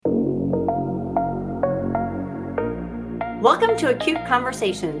Welcome to Acute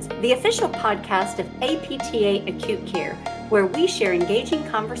Conversations, the official podcast of APTA Acute Care, where we share engaging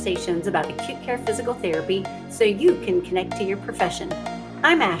conversations about acute care physical therapy so you can connect to your profession.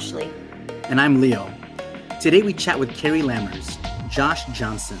 I'm Ashley. And I'm Leo. Today we chat with Carrie Lammers, Josh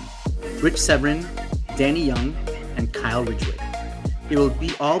Johnson, Rich Severin, Danny Young, and Kyle Ridgway. They will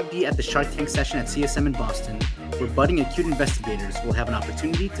all be at the Shark Tank session at CSM in Boston, where budding acute investigators will have an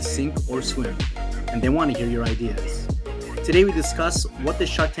opportunity to sink or swim, and they want to hear your ideas. Today we discuss what the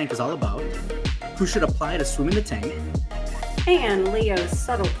Shark Tank is all about, who should apply to swim in the tank, and Leo's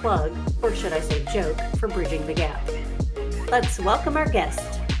subtle plug, or should I say joke, for bridging the gap. Let's welcome our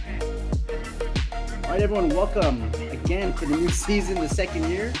guest. All right, everyone, welcome again to the new season, the second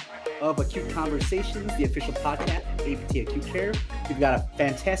year of Acute Conversations, the official podcast of APTA Acute Care. We've got a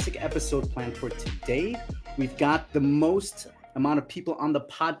fantastic episode planned for today. We've got the most amount of people on the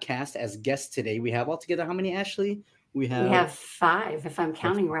podcast as guests today. We have altogether how many, Ashley? We have 5, if I'm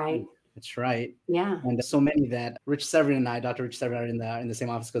counting right. That's right. Yeah. And so many that Rich Severin and I, Dr. Rich Severin, are in the same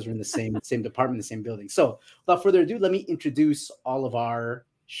office because we're in the same department, the same building. So without further ado, let me introduce all of our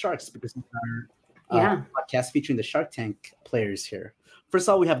sharks because we are podcast featuring the Shark Tank players here. First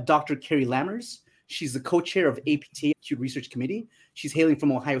of all, we have Dr. Carrie Lammers. She's the co-chair of APTA Acute Research Committee. She's hailing from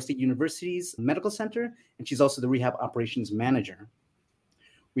Ohio State University's Medical Center, and she's also the Rehab Operations Manager.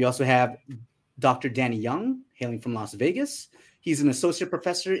 We also have Dr. Danny Young, hailing from Las Vegas. He's an associate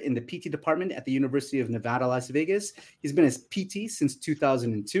professor in the PT department at the University of Nevada, Las Vegas. He's been a PT since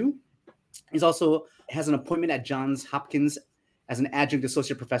 2002. He's also has an appointment at Johns Hopkins as an adjunct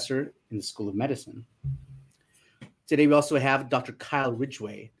associate professor in the School of Medicine. Today, we also have Dr. Kyle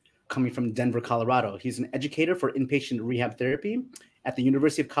Ridgway, coming from Denver, Colorado. He's an educator for inpatient rehab therapy at the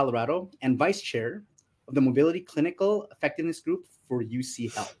University of Colorado and vice chair of the Mobility Clinical Effectiveness Group for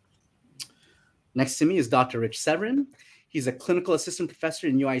UC Health. Next to me is Dr. Rich Severin. He's a clinical assistant professor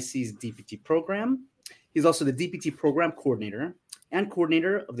in UIC's DPT program. He's also the DPT program coordinator and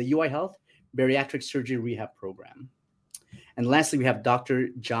coordinator of the UI Health Bariatric Surgery Rehab Program. And lastly, we have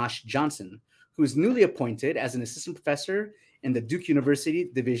Dr. Josh Johnson, who is newly appointed as an assistant professor in the Duke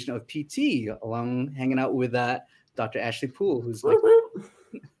University Division of PT, along hanging out with Dr. Ashley Poole, who's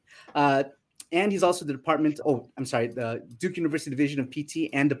and he's also the the Duke University Division of PT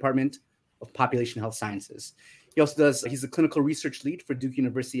and Department of Population Health Sciences. He's the clinical research lead for Duke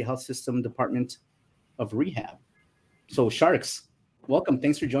University Health System Department of Rehab. So Sharks, welcome.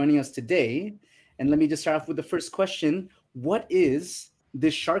 Thanks for joining us today. And let me just start off with the first question. What is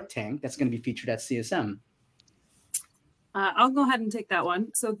this Shark Tank that's going to be featured at CSM? I'll go ahead and take that one.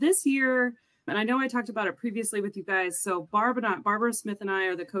 So this year, and I know I talked about it previously with you guys. So Barbara Smith and I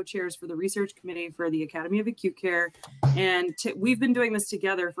are the co-chairs for the research committee for the Academy of Acute Care. And we've been doing this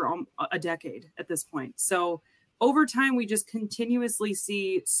together for a decade at this point. So over time, we just continuously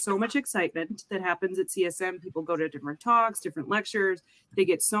see so much excitement that happens at CSM. People go to different talks, different lectures. They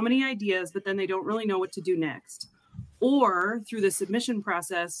get so many ideas, but then they don't really know what to do next. Or through the submission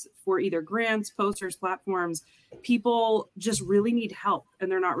process for either grants, posters, platforms, people just really need help and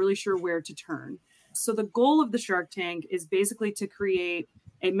they're not really sure where to turn. So the goal of the Shark Tank is basically to create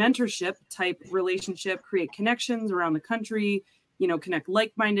a mentorship type relationship, create connections around the country, connect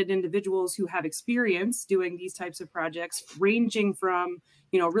like-minded individuals who have experience doing these types of projects, ranging from,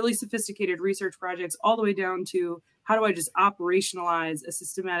 really sophisticated research projects all the way down to how do I just operationalize a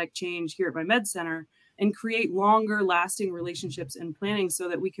systematic change here at my med center and create longer lasting relationships and planning so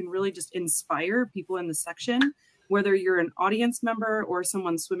that we can really just inspire people in the section, whether you're an audience member or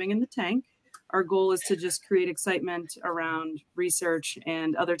someone swimming in the tank. Our goal is to just create excitement around research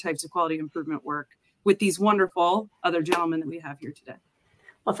and other types of quality improvement work with these wonderful other gentlemen that we have here today.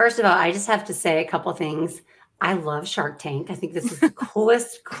 Well, first of all, I just have to say a couple things. I love Shark Tank. I think this is the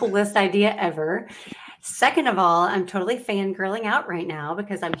coolest idea ever. Second of all, I'm totally fangirling out right now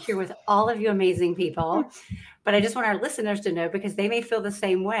because I'm here with all of you amazing people. But I just want our listeners to know, because they may feel the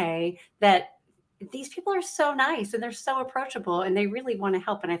same way, that these people are so nice and they're so approachable and they really want to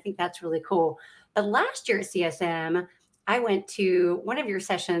help. And I think that's really cool. But last year at CSM, I went to one of your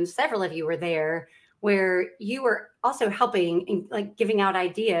sessions. Several of you were there, where you were also helping and giving out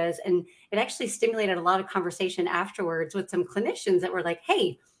ideas. And it actually stimulated a lot of conversation afterwards with some clinicians that were like,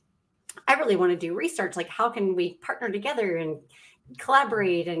 hey, I really want to do research. How can we partner together and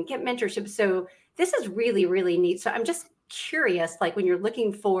collaborate and get mentorship? So this is really, really neat. So I'm just curious, when you're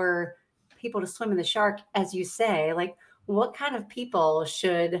looking for people to swim in the shark, as you say, what kind of people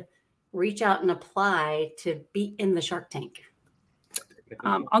should reach out and apply to be in the Shark Tank?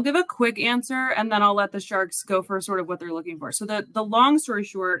 I'll give a quick answer and then I'll let the sharks go for sort of what they're looking for. So the long story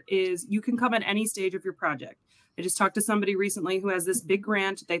short is you can come at any stage of your project. I just talked to somebody recently who has this big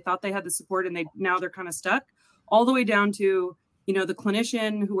grant. They thought they had the support and now they're kind of stuck, all the way down to, the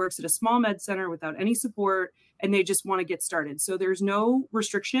clinician who works at a small med center without any support, and they just want to get started. So there's no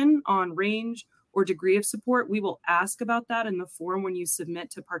restriction on range or degree of support. We will ask about that in the form when you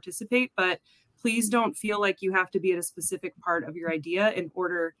submit to participate, but please don't feel like you have to be at a specific part of your idea in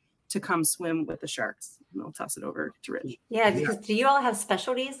order to come swim with the sharks. And I'll toss it over to Rich. Yeah, because do you all have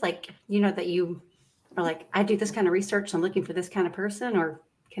specialties that you are like, I do this kind of research, I'm looking for this kind of person, or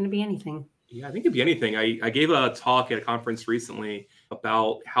can it be anything? Yeah, I think it'd be anything. I gave a talk at a conference recently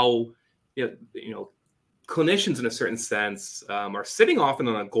about how, clinicians in a certain sense are sitting often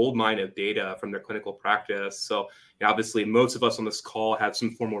on a gold mine of data from their clinical practice. So obviously most of us on this call have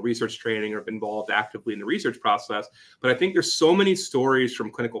some formal research training or been involved actively in the research process. But I think there's so many stories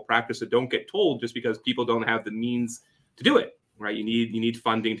from clinical practice that don't get told just because people don't have the means to do it, right? You need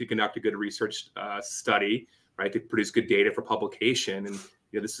funding to conduct a good research study, right, to produce good data for publication. And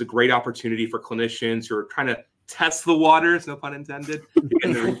this is a great opportunity for clinicians who are trying to test the waters, no pun intended,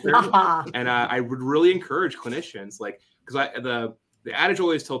 in the research. And I would really encourage clinicians, because the adage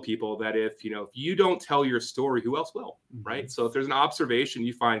always tell people that if you don't tell your story, who else will, right? So if there's an observation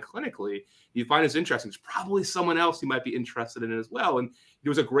you find clinically, you find is interesting, there's probably someone else who might be interested in it as well. And there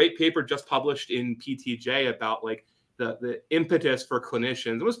was a great paper just published in PTJ about the impetus for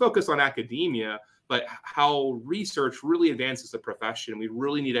clinicians. It was focused on academia, but how research really advances the profession. We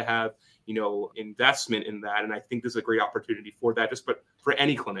really need to have, investment in that. And I think this is a great opportunity for that, but for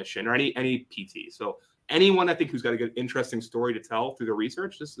any clinician or any PT. So anyone I think who's got a good, interesting story to tell through the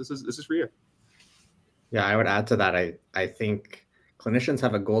research, this is for you. Yeah, I would add to that. I think clinicians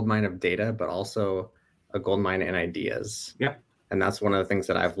have a gold mine of data, but also a gold mine in ideas. Yeah. And that's one of the things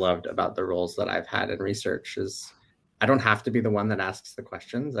that I've loved about the roles that I've had in research is I don't have to be the one that asks the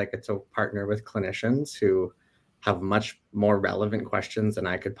questions. I get to partner with clinicians who have much more relevant questions than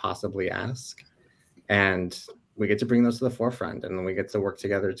I could possibly ask. And we get to bring those to the forefront, and then we get to work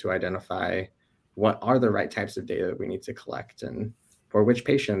together to identify what are the right types of data that we need to collect and for which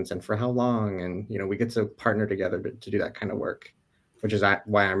patients and for how long. And, we get to partner together to do that kind of work, which is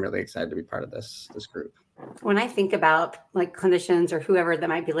why I'm really excited to be part of this group. When I think about clinicians or whoever that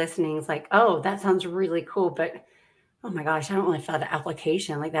might be listening, it's like, oh, that sounds really cool, but oh my gosh, I don't really fill out the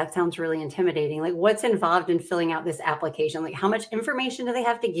application. That sounds really intimidating. What's involved in filling out this application? How much information do they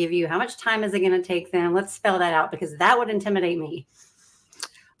have to give you? How much time is it going to take them? Let's spell that out, because that would intimidate me.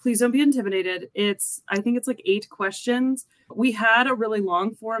 Please don't be intimidated. I think it's 8 questions. We had a really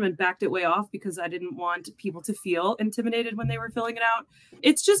long form and backed it way off because I didn't want people to feel intimidated when they were filling it out.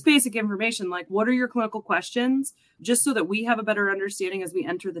 It's just basic information. What are your clinical questions? Just so that we have a better understanding as we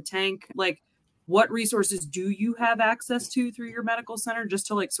enter the tank. What resources do you have access to through your medical center, just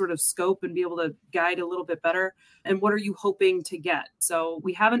to sort of scope and be able to guide a little bit better? And what are you hoping to get? So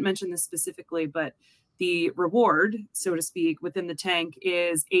we haven't mentioned this specifically, but the reward, so to speak, within the tank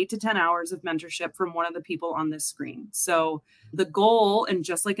is 8 to 10 hours of mentorship from one of the people on this screen. So the goal, and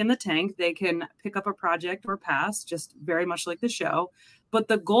just like in the tank, they can pick up a project or pass, just very much like the show. But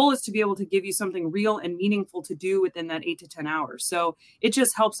the goal is to be able to give you something real and meaningful to do within that 8 to 10 hours. So it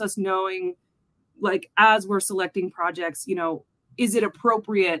just helps us knowing, as we're selecting projects, is it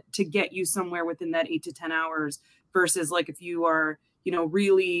appropriate to get you somewhere within that 8 to 10 hours versus if you are,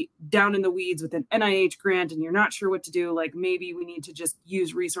 really down in the weeds with an NIH grant and you're not sure what to do, maybe we need to just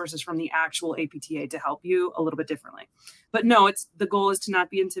use resources from the actual APTA to help you a little bit differently. But no, the goal is to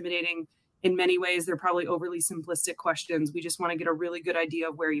not be intimidating. In many ways, they're probably overly simplistic questions. We just want to get a really good idea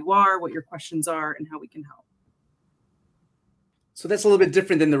of where you are, what your questions are, and how we can help. So that's a little bit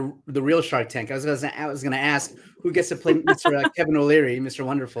different than the real Shark Tank. I was going to ask who gets to play Mr. Kevin O'Leary, Mr.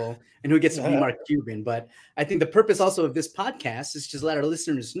 Wonderful, and who gets to be Mark Cuban. But I think the purpose also of this podcast is just let our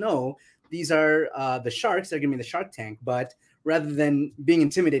listeners know these are the sharks. They're going to be in the Shark Tank. But rather than being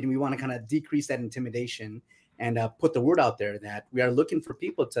intimidating, we want to kind of decrease that intimidation and put the word out there that we are looking for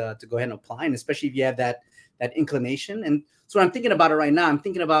people to go ahead and apply, and especially if you have that inclination. And so I'm thinking about it right now. I'm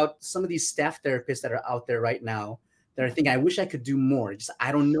thinking about some of these staff therapists that are out there right now that are thinking, I wish I could do more. Just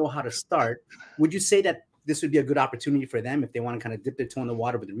I don't know how to start. Would you say that this would be a good opportunity for them if they want to kind of dip their toe in the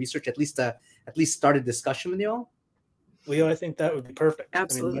water with the research, at least start a discussion with you all? Leo, I think that would be perfect.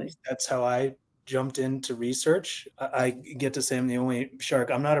 Absolutely. That's how I jumped into research. I get to say I'm the only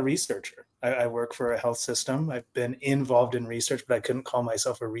shark. I'm not a researcher. I work for a health system. I've been involved in research, but I couldn't call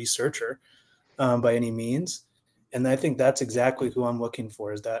myself a researcher by any means. And I think that's exactly who I'm looking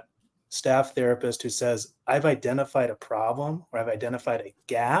for, is that staff therapist who says, I've identified a problem, or I've identified a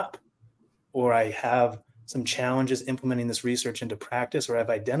gap, or I have some challenges implementing this research into practice, or I've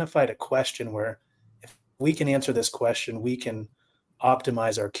identified a question where if we can answer this question, we can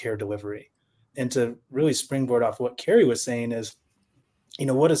optimize our care delivery. And to really springboard off what Carrie was saying is,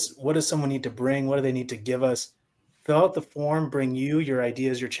 what does someone need to bring? What do they need to give us? Fill out the form, bring your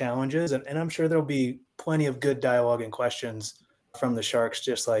ideas, your challenges, and I'm sure there'll be plenty of good dialogue and questions from the sharks,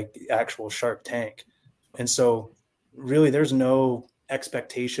 just like the actual Shark Tank. And so really there's no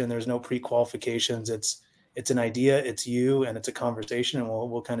expectation, there's no pre-qualifications. It's an idea, it's you, and it's a conversation, and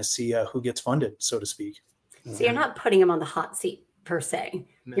we'll kind of see who gets funded, so to speak. So you're not putting them on the hot seat per se.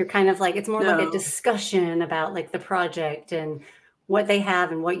 You're kind of like, it's more like a discussion about like the project and what they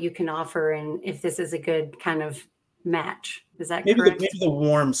have and what you can offer, and if this is a good kind of match. Is that correct? Maybe the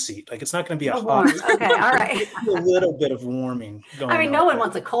warm seat. Like, it's not going to be a hot warm. Okay, all right. A little bit of warming going on. I mean, no one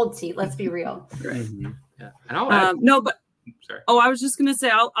wants a cold seat. Let's be real. Right. Yeah. And I'll no, but sorry. Oh, I was just going to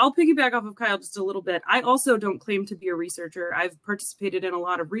say, I'll piggyback off of Kyle just a little bit. I also don't claim to be a researcher. I've participated in a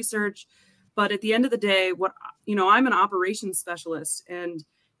lot of research, but at the end of the day, I'm an operations specialist, and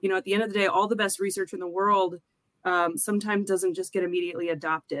at the end of the day, all the best research in the world sometimes doesn't just get immediately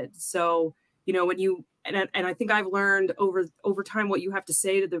adopted. So, when you and I think I've learned over time what you have to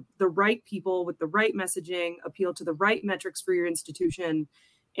say to the right people with the right messaging, appeal to the right metrics for your institution.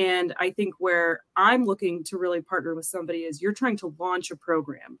 And I think where I'm looking to really partner with somebody is you're trying to launch a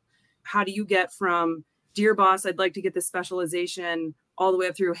program. How do you get from, dear boss, I'd like to get this specialization, all the way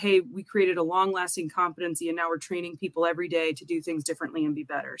up through, hey, we created a long-lasting competency and now we're training people every day to do things differently and be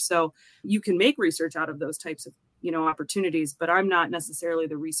better. So you can make research out of those types of opportunities, but I'm not necessarily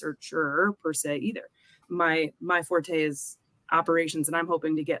the researcher per se either. My forte is operations, and I'm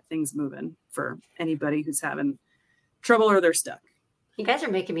hoping to get things moving for anybody who's having trouble or they're stuck. You guys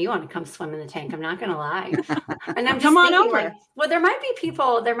are making me want to come swim in the tank. I'm not going to lie. And I'm just come on over. Like, well, there might be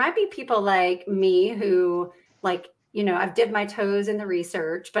people like me who I've dipped my toes in the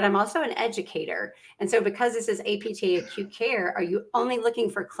research, but I'm also an educator. And so because this is APTA acute care, are you only looking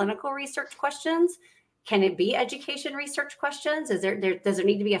for clinical research questions? Can it be education research questions? Does there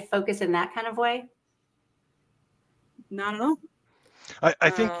need to be a focus in that kind of way? Not at all. I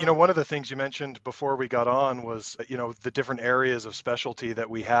think, one of the things you mentioned before we got on was, the different areas of specialty that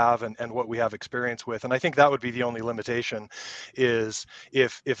we have and what we have experience with. And I think that would be the only limitation is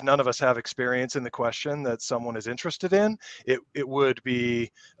if none of us have experience in the question that someone is interested in, it would be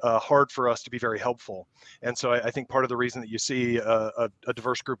hard for us to be very helpful. And so I think part of the reason that you see a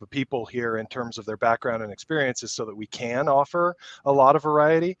diverse group of people here in terms of their background and experience is so that we can offer a lot of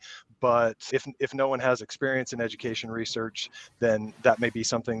variety. But if no one has experience in education research, then that may be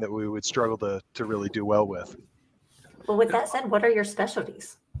something that we would struggle to really do well with. Well, with that said, what are your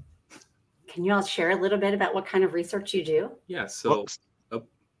specialties? Can you all share a little bit about what kind of research you do? Yeah. So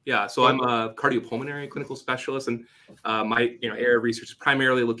I'm a cardiopulmonary clinical specialist, and my area of research is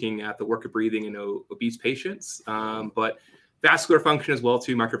primarily looking at the work of breathing in obese patients, but vascular function as well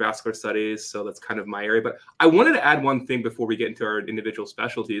too, microvascular studies. So that's kind of my area. But I wanted to add one thing before we get into our individual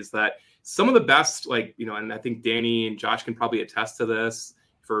specialties, that some of the best, and I think Danny and Josh can probably attest to this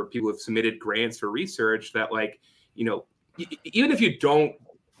for people who have submitted grants for research, that even if you don't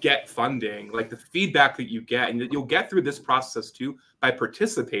get funding, like the feedback that you get and that you'll get through this process too by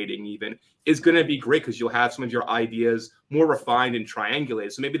participating even is going to be great, because you'll have some of your ideas more refined and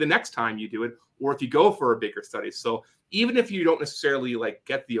triangulated. So maybe the next time you do it, or if you go for a bigger study. So even if you don't necessarily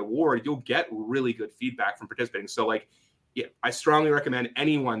get the award, you'll get really good feedback from participating. So I strongly recommend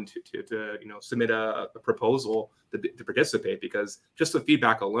anyone to submit a proposal to participate, because just the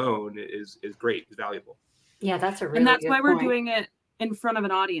feedback alone is great, is valuable. Yeah, that's a really and that's good why point. We're doing it in front of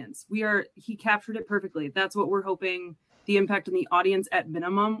an audience. He captured it perfectly. That's what we're hoping the impact on the audience at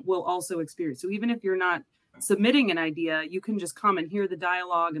minimum will also experience. So even if you're not submitting an idea, you can just come and hear the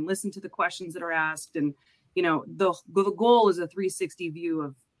dialogue and listen to the questions that are asked. And, the goal is a 360 view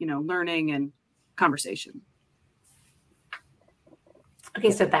of, learning and conversation.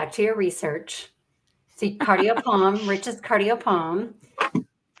 Okay, so back to your research. See, cardiopulm, Rich is cardiopulm.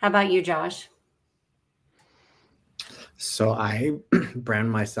 How about you, Josh? So I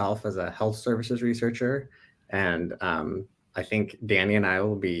brand myself as a health services researcher, and I think Danny and I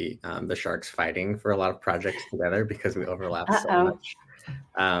will be the sharks fighting for a lot of projects together because we overlap so much.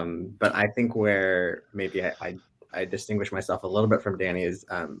 But I think where maybe I distinguish myself a little bit from Danny is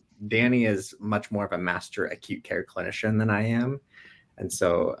Danny is much more of a master acute care clinician than I am. And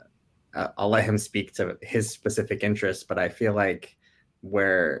so I'll let him speak to his specific interests, but I feel like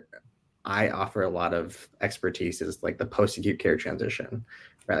where I offer a lot of expertise is the post-acute care transition,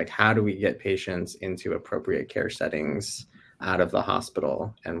 right? How do we get patients into appropriate care settings out of the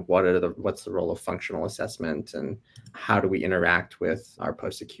hospital, and what's the role of functional assessment, and how do we interact with our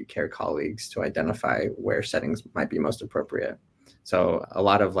post-acute care colleagues to identify where settings might be most appropriate. So a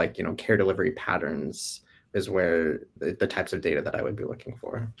lot of care delivery patterns is where the types of data that I would be looking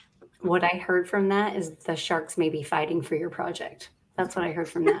for. What I heard from that is the sharks may be fighting for your project. That's what I heard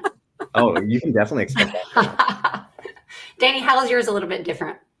from that. Oh, you can definitely expect that. Danny, how's yours a little bit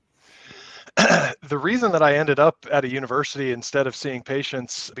different? The reason that I ended up at a university instead of seeing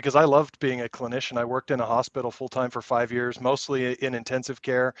patients, because I loved being a clinician. I worked in a hospital full-time for 5 years, mostly in intensive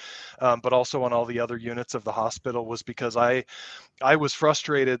care, but also on all the other units of the hospital, was because I was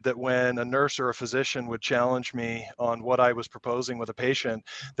frustrated that when a nurse or a physician would challenge me on what I was proposing with a patient,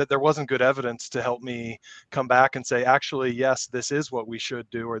 that there wasn't good evidence to help me come back and say, actually, yes, this is what we should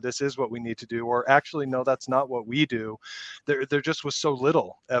do, or this is what we need to do, or actually, no, that's not what we do. There just was so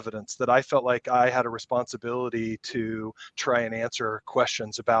little evidence that I felt like I had a responsibility to try and answer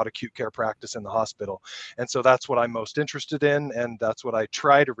questions about acute care practice in the hospital. And so that's what I'm most interested in, and that's what I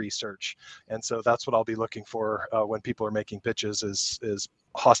try to research. And so that's what I'll be looking for when people are making pitches is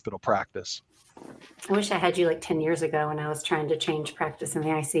hospital practice. I wish I had you like 10 years ago when I was trying to change practice in the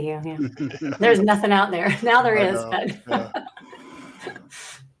ICU. Yeah. There's nothing out there. Now there is. But... Yeah.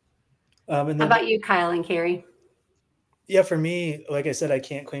 How about you, Kyle and Carrie? Yeah, for me, like I said, I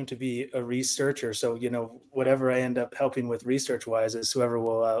can't claim to be a researcher. So, whatever I end up helping with research-wise is whoever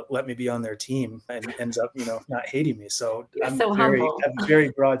will let me be on their team and ends up, not hating me. So I'm so humble. I have a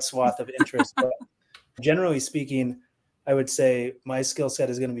very broad swath of interest. But generally speaking, I would say my skill set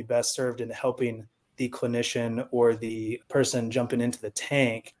is going to be best served in helping the clinician or the person jumping into the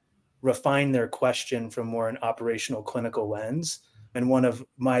tank refine their question from more an operational clinical lens. And one of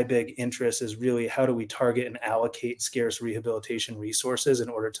my big interests is really how do we target and allocate scarce rehabilitation resources in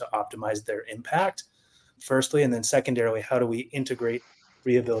order to optimize their impact, firstly, and then secondarily, how do we integrate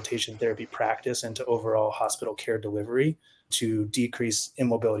rehabilitation therapy practice into overall hospital care delivery to decrease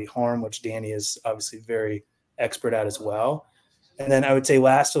immobility harm, which Danny is obviously very expert at as well. And then I would say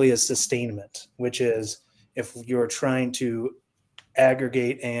lastly is sustainment, which is if you're trying to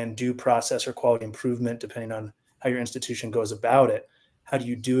aggregate and do process or quality improvement, depending on how your institution goes about it, how do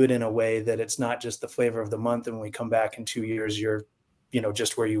you do it in a way that it's not just the flavor of the month, and when we come back in 2 years, you're,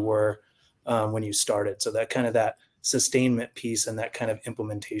 just where you were when you started. So that sustainment piece and that kind of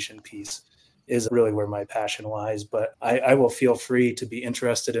implementation piece is really where my passion lies. But I will feel free to be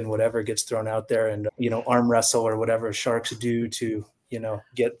interested in whatever gets thrown out there and, arm wrestle or whatever sharks do to,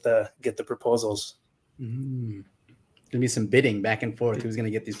 get the proposals. Gonna be some bidding back and forth. Who's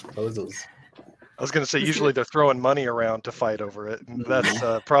gonna get these proposals? I was going to say, usually they're throwing money around to fight over it. And that's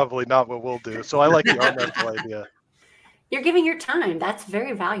probably not what we'll do. So I like the arm wrestle idea. You're giving your time. That's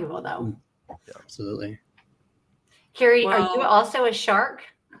very valuable, though. Yeah, absolutely. Carrie, are you also a shark?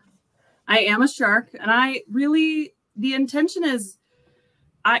 I am a shark. And the intention is,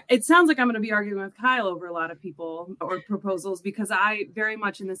 it sounds like I'm going to be arguing with Kyle over a lot of people or proposals, because I very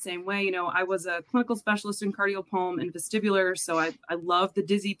much in the same way, I was a clinical specialist in cardiopulm and vestibular. So I love the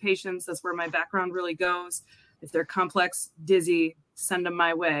dizzy patients. That's where my background really goes. If they're complex, dizzy, send them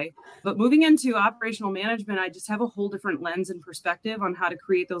my way. But moving into operational management, I just have a whole different lens and perspective on how to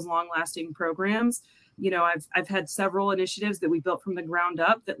create those long lasting programs. I've had several initiatives that we built from the ground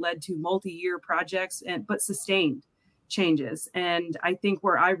up that led to multi-year projects but sustained changes. And I think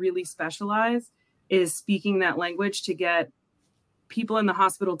where I really specialize is speaking that language to get people in the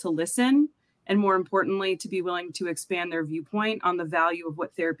hospital to listen, and more importantly, to be willing to expand their viewpoint on the value of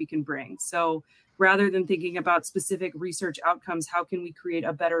what therapy can bring. So rather than thinking about specific research outcomes, how can we create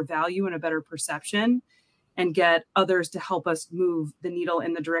a better value and a better perception and get others to help us move the needle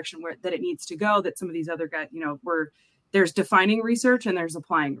in the direction that it needs to go, that some of these other guys, there's defining research and there's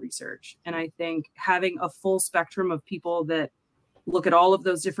applying research. And I think having a full spectrum of people that look at all of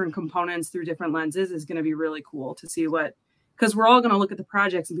those different components through different lenses is going to be really cool to see because we're all going to look at the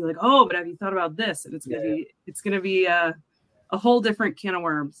projects and be like, oh, but have you thought about this? And it's going to be a whole different can of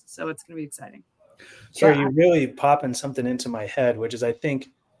worms. So it's going to be exciting. So you're really popping something into my head, which is I think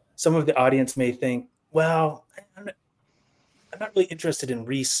some of the audience may think, well, I'm not really interested in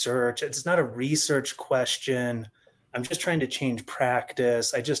research. It's not a research question. I'm just trying to change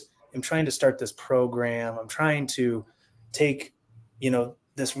practice. I just am trying to start this program. I'm trying to take,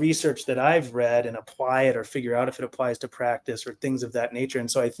 this research that I've read and apply it or figure out if it applies to practice or things of that nature. And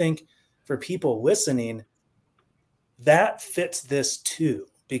so I think for people listening, that fits this too,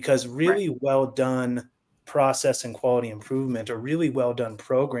 because really well done process and quality improvement or really well done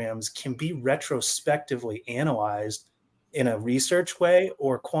programs can be retrospectively analyzed in a research way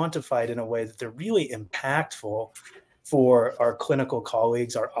or quantified in a way that they're really impactful for our clinical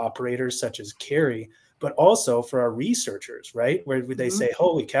colleagues, our operators, such as Carrie, but also for our researchers, right? Where they say,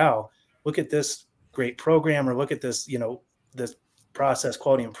 holy cow, look at this great program, or look at this, this process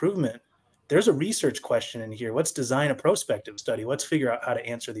quality improvement. There's a research question in here. Let's design a prospective study. Let's figure out how to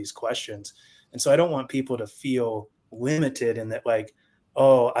answer these questions. And so I don't want people to feel limited in that, like,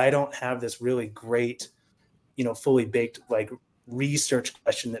 oh, I don't have this really great, fully baked, like, research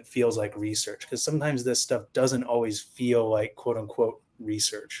question that feels like research, because sometimes this stuff doesn't always feel like quote unquote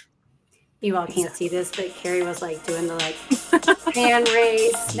research. You all can't see this, but Carrie was like doing the hand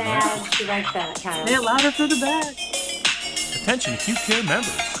raise, snatch. She liked that, Kyle. Say it louder for the back. Attention acute care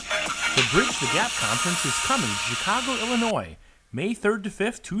members. The Bridge the Gap Conference is coming to Chicago, Illinois, May 3rd to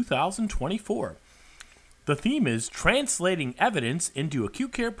 5th, 2024. The theme is Translating Evidence into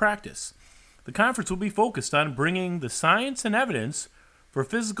Acute Care Practice. The conference will be focused on bringing the science and evidence for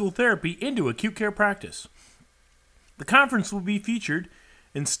physical therapy into acute care practice. The conference will be featured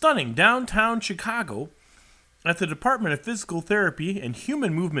in stunning downtown Chicago at the Department of Physical Therapy and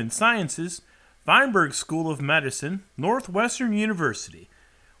Human Movement Sciences, Feinberg School of Medicine, Northwestern University.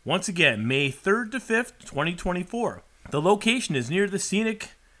 Once again, May 3rd to 5th, 2024. The location is near the scenic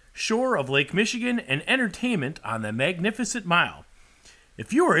shore of Lake Michigan and entertainment on the Magnificent Mile.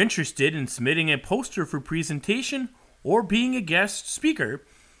 If you are interested in submitting a poster for presentation or being a guest speaker,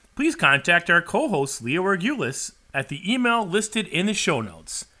 please contact our co-host Leo Argulis at the email listed in the show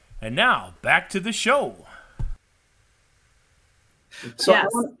notes. And now, back to the show. So yes,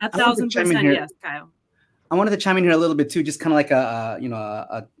 1,000% yes, Kyle. I wanted to chime in here a little bit too, just kind of like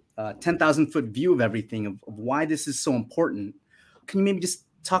a 10,000 foot view of everything, of why this is so important. Can you maybe just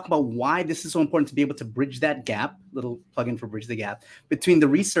talk about why this is so important to be able to bridge that gap, little plug-in for Bridge the Gap, between the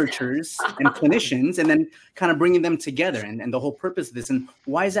researchers and clinicians, and then kind of bringing them together and the whole purpose of this, and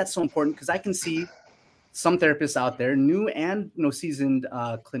why is that so important? Because I can see some therapists out there, new and seasoned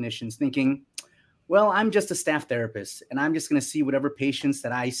clinicians, thinking, well, I'm just a staff therapist, and I'm just going to see whatever patients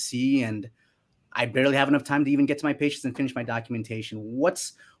that I see, and I barely have enough time to even get to my patients and finish my documentation.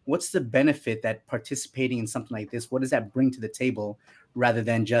 What's the benefit that participating in something like this, what does that bring to the table, rather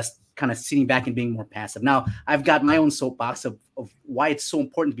than just kind of sitting back and being more passive? Now, I've got my own soapbox of why it's so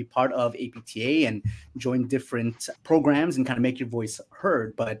important to be part of APTA and join different programs and kind of make your voice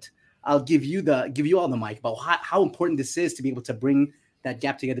heard. But I'll give you all the mic about how important this is to be able to bring that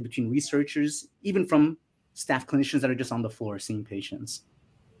gap together between researchers, even from staff clinicians that are just on the floor seeing patients.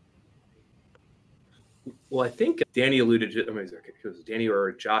 Well, I think Danny alluded to, it was Danny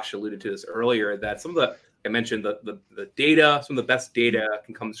or Josh alluded to this earlier, that some of the, I mentioned the data, some of the best data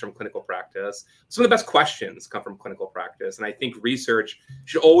comes from clinical practice. Some of the best questions come from clinical practice. And I think research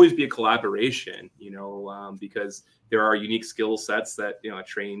should always be a collaboration, because there are unique skill sets that, a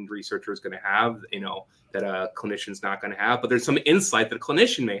trained researcher is going to have, that a clinician's not going to have. But there's some insight that a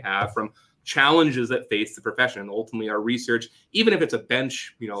clinician may have from challenges that face the profession. And ultimately our research, even if it's a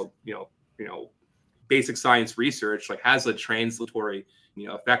bench, basic science research, like, has a translatory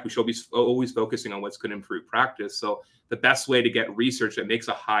effect. We should be always focusing on what's going to improve practice. So the best way to get research that makes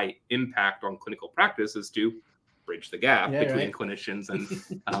a high impact on clinical practice is to bridge the gap between clinicians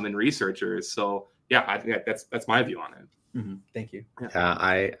and researchers. So yeah, I think that's my view on it. Mm-hmm. Thank you. Yeah,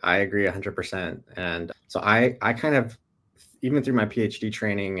 I agree 100%. And so I kind of, even through my PhD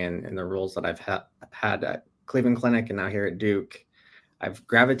training and the roles that I've had at Cleveland Clinic and now here at Duke, I've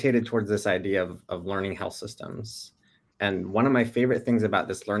gravitated towards this idea of learning health systems. And one of my favorite things about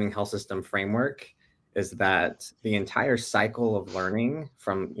this learning health system framework is that the entire cycle of learning,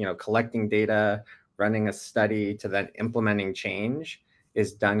 from collecting data, running a study, to then implementing change,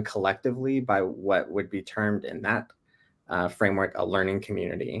 is done collectively by what would be termed in that framework a learning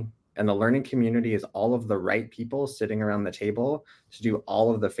community. And the learning community is all of the right people sitting around the table to do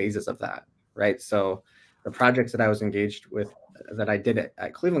all of the phases of that, right? So the projects that I was engaged with, that I did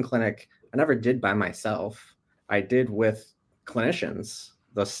at Cleveland Clinic, I never did by myself. I did with clinicians,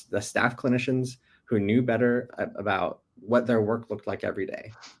 the staff clinicians who knew better about what their work looked like every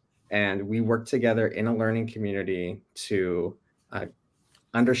day. And we worked together in a learning community to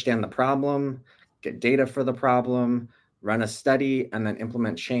understand the problem, get data for the problem, run a study, and then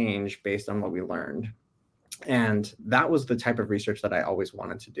implement change based on what we learned. And that was the type of research that I always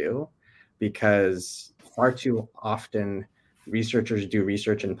wanted to do, because far too often researchers do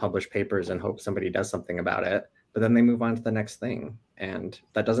research and publish papers and hope somebody does something about it, but then they move on to the next thing. And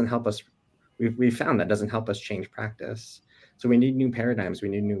that doesn't help us. We found that doesn't help us change practice. So we need new paradigms. We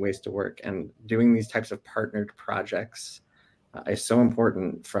need new ways to work. And doing these types of partnered projects is so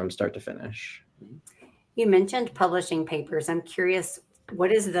important from start to finish. You mentioned publishing papers. I'm curious,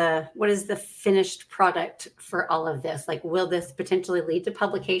 what is the finished product for all of this? Like, will this potentially lead to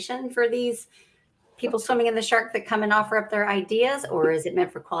publication for these people swimming in the shark that come and offer up their ideas, or is it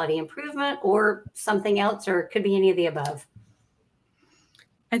meant for quality improvement or something else, or it could be any of the above?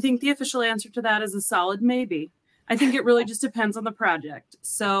 I think the official answer to that is a solid maybe. I think it really just depends on the project.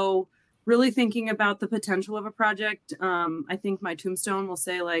 So really thinking about the potential of a project, I think my tombstone will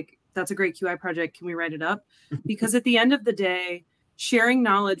say, like, that's a great QI project. Can we write it up? Because at the end of the day, sharing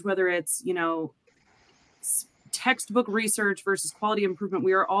knowledge, whether it's, textbook research versus quality improvement,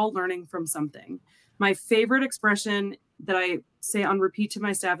 we are all learning from something. My favorite expression that I say on repeat to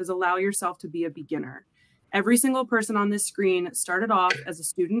my staff is allow yourself to be a beginner. Every single person on this screen started off as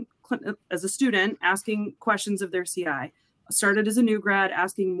a student asking questions of their CI, started as a new grad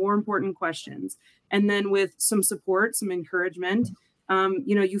asking more important questions. And then with some support, some encouragement,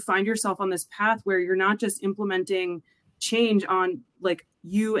 you find yourself on this path where you're not just implementing change on like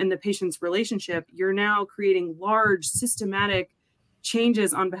you and the patient's relationship, you're now creating large systematic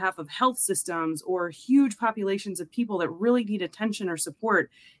changes on behalf of health systems or huge populations of people that really need attention or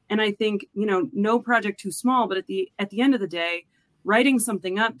support. And I think, no project too small, but at the end of the day, writing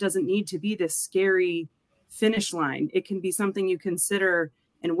something up doesn't need to be this scary finish line. It can be something you consider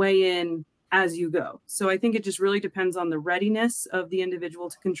and weigh in as you go. So I think it just really depends on the readiness of the individual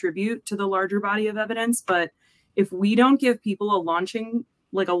to contribute to the larger body of evidence. But if we don't give people a launching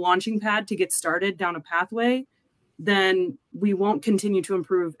pad to get started down a pathway, then we won't continue to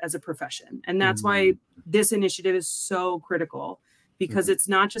improve as a profession. And that's why this initiative is so critical, because it's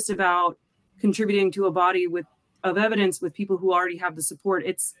not just about contributing to a body of evidence with people who already have the support.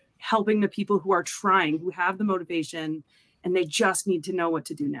 It's helping the people who are trying, who have the motivation, and they just need to know what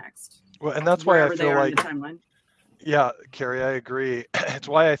to do next. Well, and that's why I feel like, the timeline. Yeah, Carrie, I agree. It's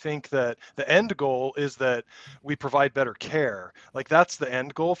why I think that the end goal is that we provide better care. Like, that's the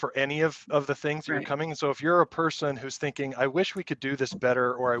end goal for any of the things that are coming. So if you're a person who's thinking, I wish we could do this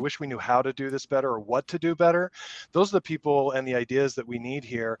better, or I wish we knew how to do this better, or what to do better, those are the people and the ideas that we need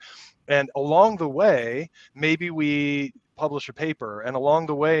here. And along the way, maybe we publish a paper, and along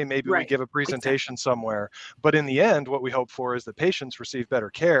the way, maybe we give a presentation somewhere. But in the end, what we hope for is that patients receive better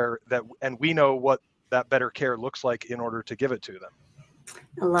care, and we know what that better care looks like in order to give it to them.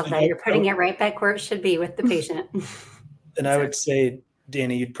 I love that. You're putting it right back where it should be with the patient. And I would say,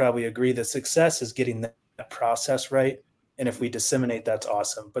 Danny, you'd probably agree that success is getting that process right. And if we disseminate, that's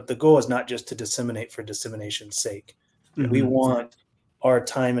awesome. But the goal is not just to disseminate for dissemination's sake. We want our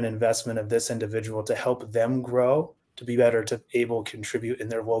time and investment of this individual to help them grow, to be better, to able to contribute in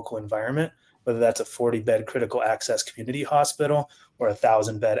their local environment, whether that's a 40-bed critical access community hospital or a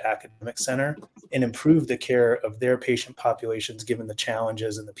 1,000-bed academic center, and improve the care of their patient populations given the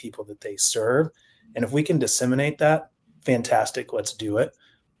challenges and the people that they serve. And if we can disseminate that, fantastic, let's do it.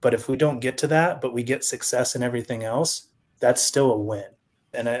 But if we don't get to that, but we get success in everything else, that's still a win.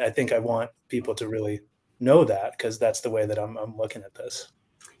 And I think I want people to really know that, because that's the way that I'm looking at this.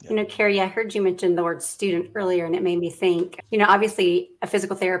 Carrie, I heard you mention the word student earlier, and it made me think, obviously a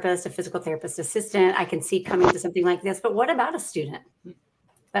physical therapist assistant, I can see coming to something like this, but what about a student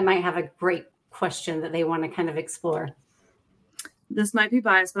that might have a great question that they want to kind of explore? This might be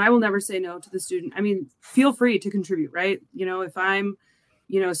biased, but I will never say no to the student. I mean, feel free to contribute, right? If I'm,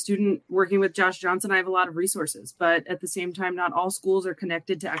 a student working with Josh Johnson, I have a lot of resources, but at the same time, not all schools are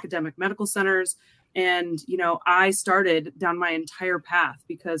connected to academic medical centers. And, I started down my entire path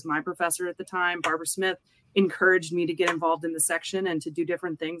because my professor at the time, Barbara Smith, encouraged me to get involved in the section and to do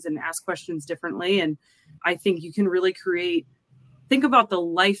different things and ask questions differently. And I think you can really think about the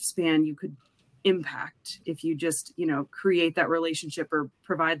lifespan you could impact if you just, create that relationship or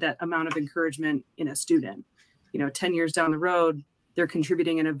provide that amount of encouragement in a student. 10 years down the road, they're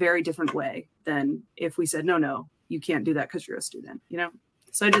contributing in a very different way than if we said, no, you can't do that because you're a student,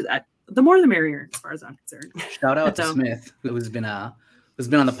 So the more the merrier, as far as I'm concerned. Shout out to Smith, who's been on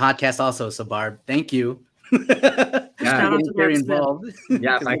the podcast also. So Barb, thank you. Shout out to very Barb involved.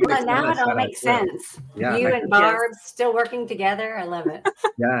 Yeah, now it all makes sense. Yeah, you and Barb still working together. I love it.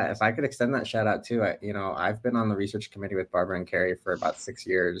 Yeah, if I could extend that shout out too. I've been on the research committee with Barbara and Carrie for about 6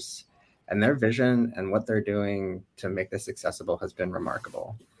 years, and their vision and what they're doing to make this accessible has been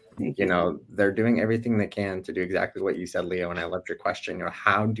remarkable. They're doing everything they can to do exactly what you said, Leo, and I loved your question.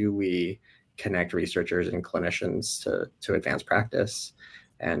 How do we connect researchers and clinicians to advance practice?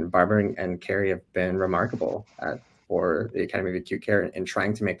 And Barbara and Carrie have been remarkable for the Academy of Acute Care in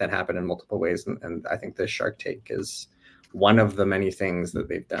trying to make that happen in multiple ways. And I think this Shark Tank is one of the many things that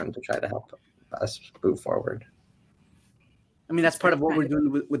they've done to try to help us move forward. I mean, that's part of what we're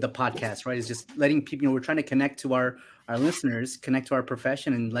doing with the podcast, right? Is just letting people, we're trying to connect to our listeners, connect to our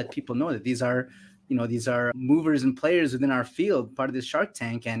profession, and let people know that these are movers and players within our field, part of this Shark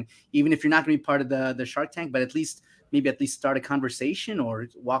Tank. And even if you're not going to be part of the Shark Tank, but at least start a conversation or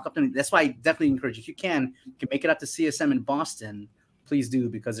walk up to them. That's why I definitely encourage you, if you can make it up to CSM in Boston, please do,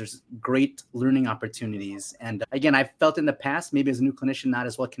 because there's great learning opportunities. And again, I've felt in the past, maybe as a new clinician, not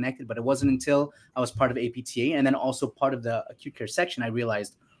as well connected, but it wasn't until I was part of APTA and then also part of the acute care section, I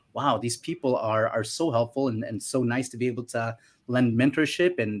realized, wow, these people are so helpful and so nice to be able to lend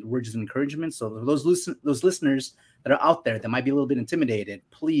mentorship and words of encouragement. So those listeners that are out there that might be a little bit intimidated,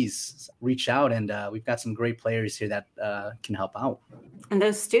 please reach out. And we've got some great players here that can help out. And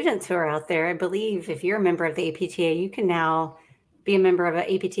those students who are out there, I believe if you're a member of the APTA, you can now be a member of an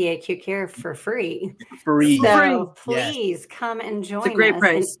APTA acute care for free. So please come and join us. It's a great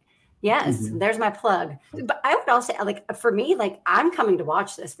price. Yes, there's my plug. But I would also, like, for me, like, I'm coming to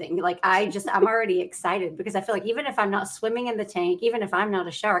watch this thing. Like, I'm already excited because I feel like even if I'm not swimming in the tank, even if I'm not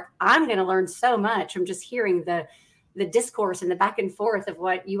a shark, I'm going to learn so much from just hearing the discourse and the back and forth of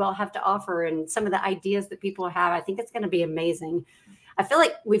what you all have to offer and some of the ideas that people have. I think it's going to be amazing. I feel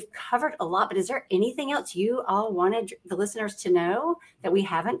like we've covered a lot, but is there anything else you all wanted the listeners to know that we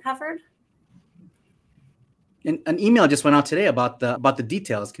haven't covered? And an email just went out today about the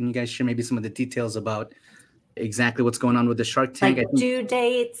details. Can you guys share maybe some of the details about exactly what's going on with the Shark Tank? Like due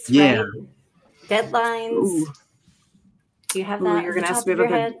dates, right? Deadlines. Ooh. Do you have that? You're going to ask me about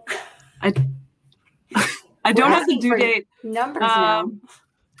that. I don't have the due date. Numbers now.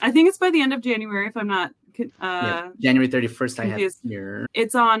 I think it's by the end of January, if I'm not. January 31st, I have here.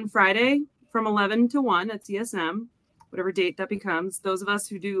 It's on Friday from 11 to 1 at CSM, whatever date that becomes. Those of us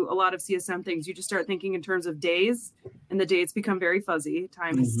who do a lot of CSM things, you just start thinking in terms of days, and the dates become very fuzzy.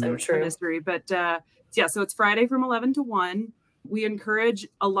 Time is so true. History. But so it's Friday from 11 to 1. We encourage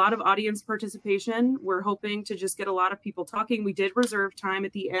a lot of audience participation. We're hoping to just get a lot of people talking. We did reserve time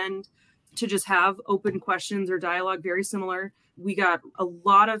at the end to just have open questions or dialogue, very similar. We got a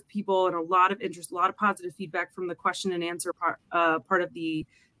lot of people and a lot of interest, a lot of positive feedback from the question and answer part of the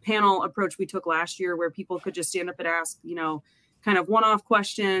panel approach we took last year, where people could just stand up and ask, kind of one-off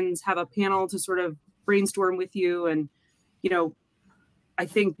questions, have a panel to sort of brainstorm with you. And, I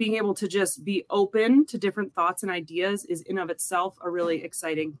think being able to just be open to different thoughts and ideas is in of itself a really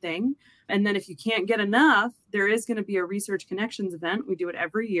exciting thing. And then if you can't get enough, there is going to be a Research Connections event. We do it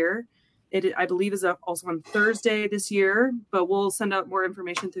every year. It, I believe, is also on Thursday this year, but we'll send out more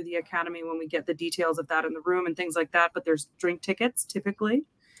information through the Academy when we get the details of that in the room and things like that. But there's drink tickets typically.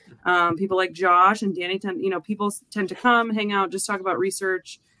 People like Josh and Danny people tend to come, hang out, just talk about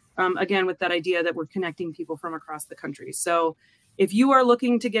research. Again, with that idea that we're connecting people from across the country. So if you are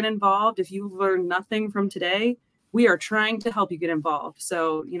looking to get involved, if you learned nothing from today, we are trying to help you get involved.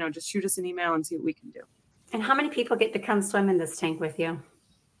 So, just shoot us an email and see what we can do. And how many people get to come swim in this tank with you?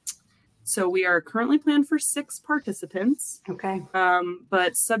 So we are currently planned for 6 participants. Okay.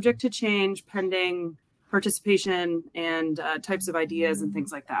 But subject to change pending participation and types of ideas and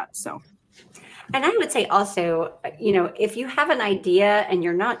things like that. So. And I would say also, if you have an idea and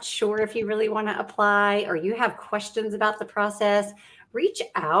you're not sure if you really want to apply, or you have questions about the process, reach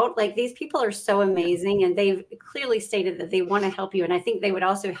out. Like, these people are so amazing, and they've clearly stated that they want to help you. And I think they would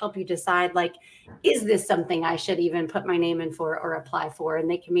also help you decide, like, is this something I should even put my name in for or apply for? And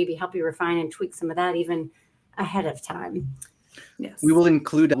they can maybe help you refine and tweak some of that even ahead of time. Yes. We'll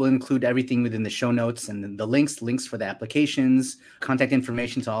include everything within the show notes and the links for the applications, contact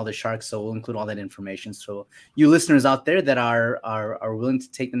information to all the sharks. So we'll include all that information. So you listeners out there that are willing to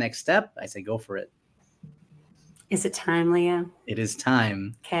take the next step, I say go for it. Is it time, Leah? It is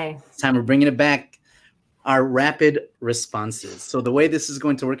time. Okay. It's time. We're bringing it back. Our rapid responses. So the way this is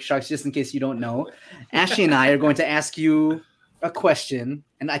going to work, Sharks, just in case you don't know, Ashley and I are going to ask you a question.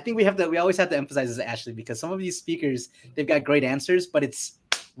 And I think we always have to emphasize this, Ashley, because some of these speakers, they've got great answers, but it's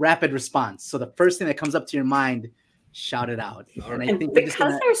rapid response. So the first thing that comes up to your mind, shout it out. And I think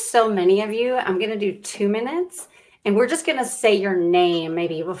because there's so many of you, I'm going to do 2 minutes. And we're just going to say your name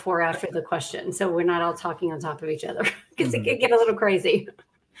maybe before or after the question. So we're not all talking on top of each other, because it could get a little crazy.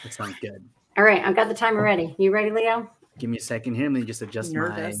 That sounds good. All right. I've got the timer ready. You ready, Leo? Give me a second here. Let me just adjust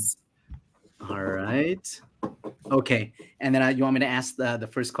All right. Okay. And then you want me to ask the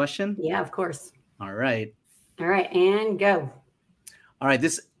first question? Yeah, of course. All right. All right. And go. All right.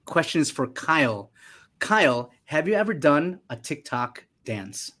 This question is for Kyle. Kyle, have you ever done a TikTok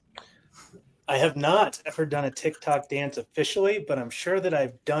dance? I have not ever done a TikTok dance officially, but I'm sure that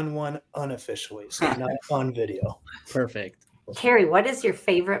I've done one unofficially, so not on video. Perfect. Carrie, what is your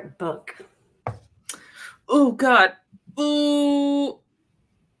favorite book? Oh, God. Ooh,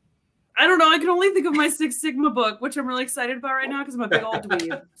 I don't know. I can only think of my Six Sigma book, which I'm really excited about right now because I'm a big old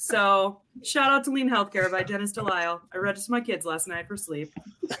dweeb. So shout out to Lean Healthcare by Dennis Delisle. I read it to my kids last night for sleep.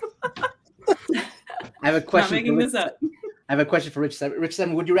 I have a question. Not making this up. I have a question for Rich 7. Rich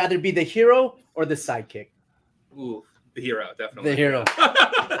 7, would you rather be the hero or the sidekick? Ooh, the hero, definitely. The hero.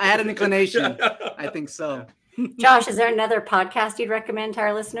 I had an inclination. I think so. Josh, is there another podcast you'd recommend to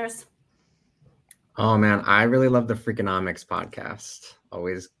our listeners? Oh man, I really love the Freakonomics podcast.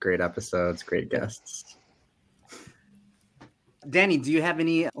 Always great episodes, great guests. Danny, do you have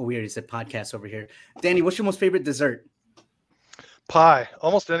any? Oh, we already said podcast over here. Danny, what's your most favorite dessert? Pie,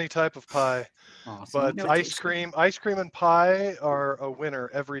 almost any type of pie. Awesome. But ice cream and pie are a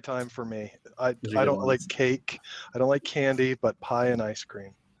winner every time for me. I don't like cake. I don't like candy, but pie and ice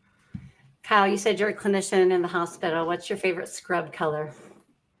cream. Kyle, you said you're a clinician in the hospital. What's your favorite scrub color?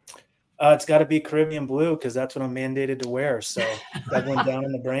 It's got to be Caribbean blue because that's what I'm mandated to wear. So doubling down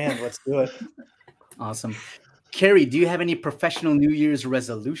on the brand. Let's do it. Awesome. Carrie, do you have any professional New Year's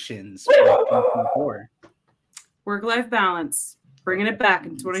resolutions for 2024? Work-life balance. Bringing it back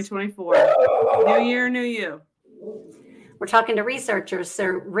in 2024. New year, new you. We're talking to researchers. So,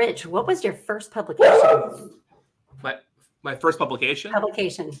 Rich, what was your first publication? My first publication?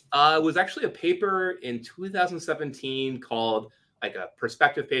 Publication. It was actually a paper in 2017 called like a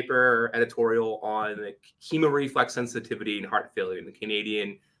perspective paper editorial on the chemoreflex sensitivity and heart failure in the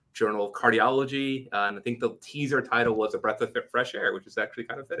Canadian Journal of Cardiology. And I think the teaser title was A Breath of Fresh Air, which is actually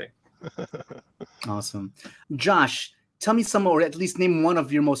kind of fitting. Awesome. Josh, tell me some, or at least name one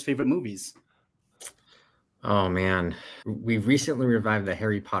of your most favorite movies. Oh man, we've recently revived the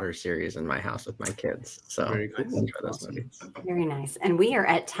Harry Potter series in my house with my kids. So very cool. I enjoy those movies. Very nice. And we are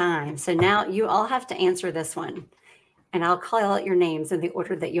at time. So now you all have to answer this one. And I'll call out your names in the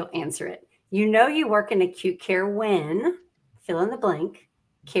order that you'll answer it. You know you work in acute care when, fill in the blank,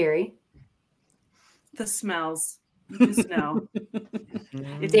 Carrie. The smells. You just know.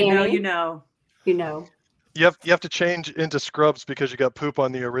 If Danny, you know, you know. You know. You have to change into scrubs because you got poop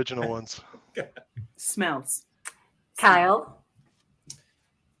on the original ones. Smells. Kyle.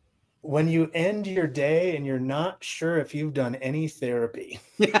 When you end your day and you're not sure if you've done any therapy.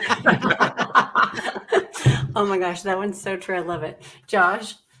 Oh my gosh, that one's so true. I love it.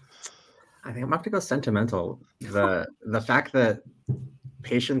 Josh. I think I'm gonna have to go sentimental. The fact that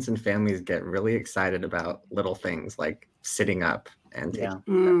patients and families get really excited about little things like sitting up and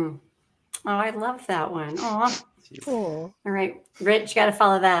Oh, I love that one. Aw. All right, Rich, you got to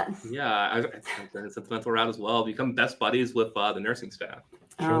follow that. Yeah, I've done a sentimental route as well. Become best buddies with the nursing staff.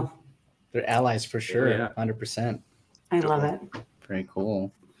 Oh, they're allies for sure. Yeah. 100%. I love it. Very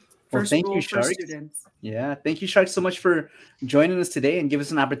cool. Well, First thank rule you, for Shark. students. Yeah, thank you, Shark, so much for joining us today and give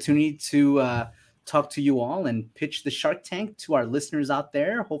us an opportunity to talk to you all and pitch the Shark Tank to our listeners out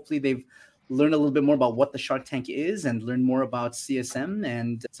there. Hopefully they've learned a little bit more about what the Shark Tank is and learn more about CSM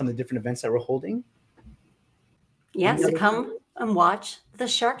and some of the different events that we're holding. Yeah, so come and watch the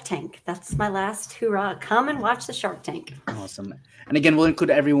Shark Tank. That's my last hoorah. Come and watch the Shark Tank. Awesome. And again, we'll include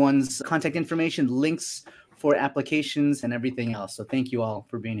everyone's contact information, links for applications and everything else. So thank you all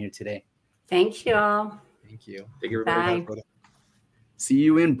for being here today. Thank you all. Thank you. Thank you, everybody. Bye. See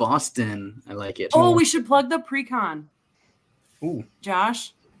you in Boston. I like it. Oh, we should plug the pre-con. Ooh.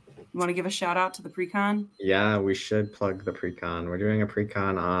 Josh, you want to give a shout out to the pre-con? Yeah, we should plug the pre-con. We're doing a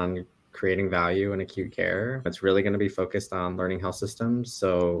pre-con on creating value in acute care. It's really going to be focused on learning health systems.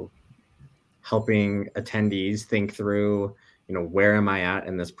 So helping attendees think through, where am I at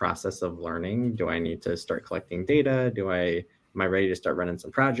in this process of learning? Do I need to start collecting data? Am I ready to start running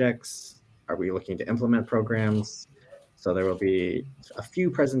some projects? Are we looking to implement programs? So there will be a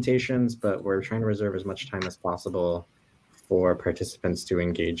few presentations, but we're trying to reserve as much time as possible for participants to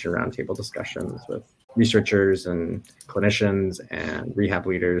engage in roundtable discussions with researchers and clinicians and rehab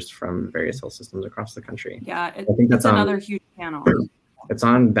leaders from various health systems across the country. Yeah, I think that's another huge panel. It's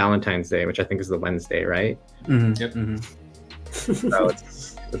on Valentine's Day, which I think is the Wednesday, right? Mm-hmm. Yep. Mm-hmm. So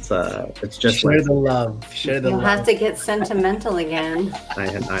it's just share Wednesday. the love. Share the You'll love. have to get sentimental again. I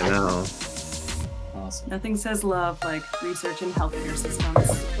know. Awesome. Nothing says love like research in healthcare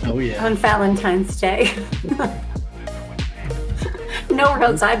systems. Oh yeah. On Valentine's Day. Nowhere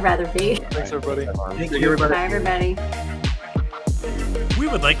else I'd rather be. Thanks, everybody. Thank you, everybody. Bye, everybody. We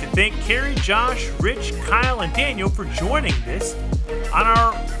would like to thank Carrie, Josh, Rich, Kyle, and Daniel for joining us on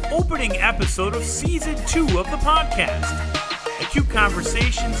our opening episode of Season 2 of the podcast. Acute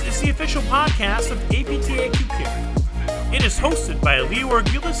Conversations is the official podcast of APTA Acute Care. It is hosted by Leo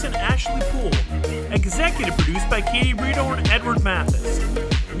Argulis and Ashley Poole. Executive produced by Katie Brito and Edward Mathis.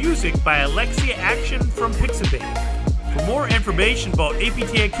 Music by Alexia Action from Pixabay. For more information about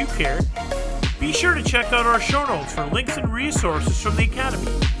APT Acute Care, be sure to check out our show notes for links and resources from the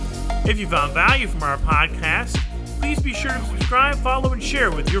Academy. If you found value from our podcast, please be sure to subscribe, follow, and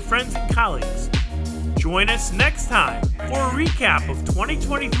share with your friends and colleagues. Join us next time for a recap of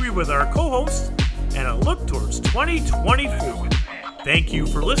 2023 with our co-hosts and a look towards 2024. Thank you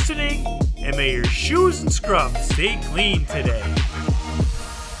for listening, and may your shoes and scrubs stay clean today.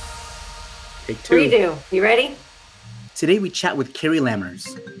 Take two. Redo. You ready? Today we chat with Carrie Lammers,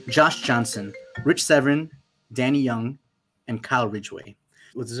 Josh Johnson, Rich Severin, Danny Young, and Kyle Ridgway.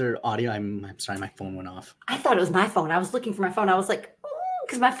 Was there audio? I'm sorry, my phone went off. I thought it was my phone. I was looking for my phone. I was like,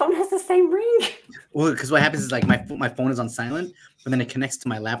 because my phone has the same ring. Well, because what happens is like my phone is on silent, but then it connects to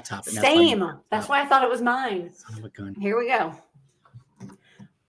my laptop. And Same. That's why I thought it was mine. Son of a gun. Here we go.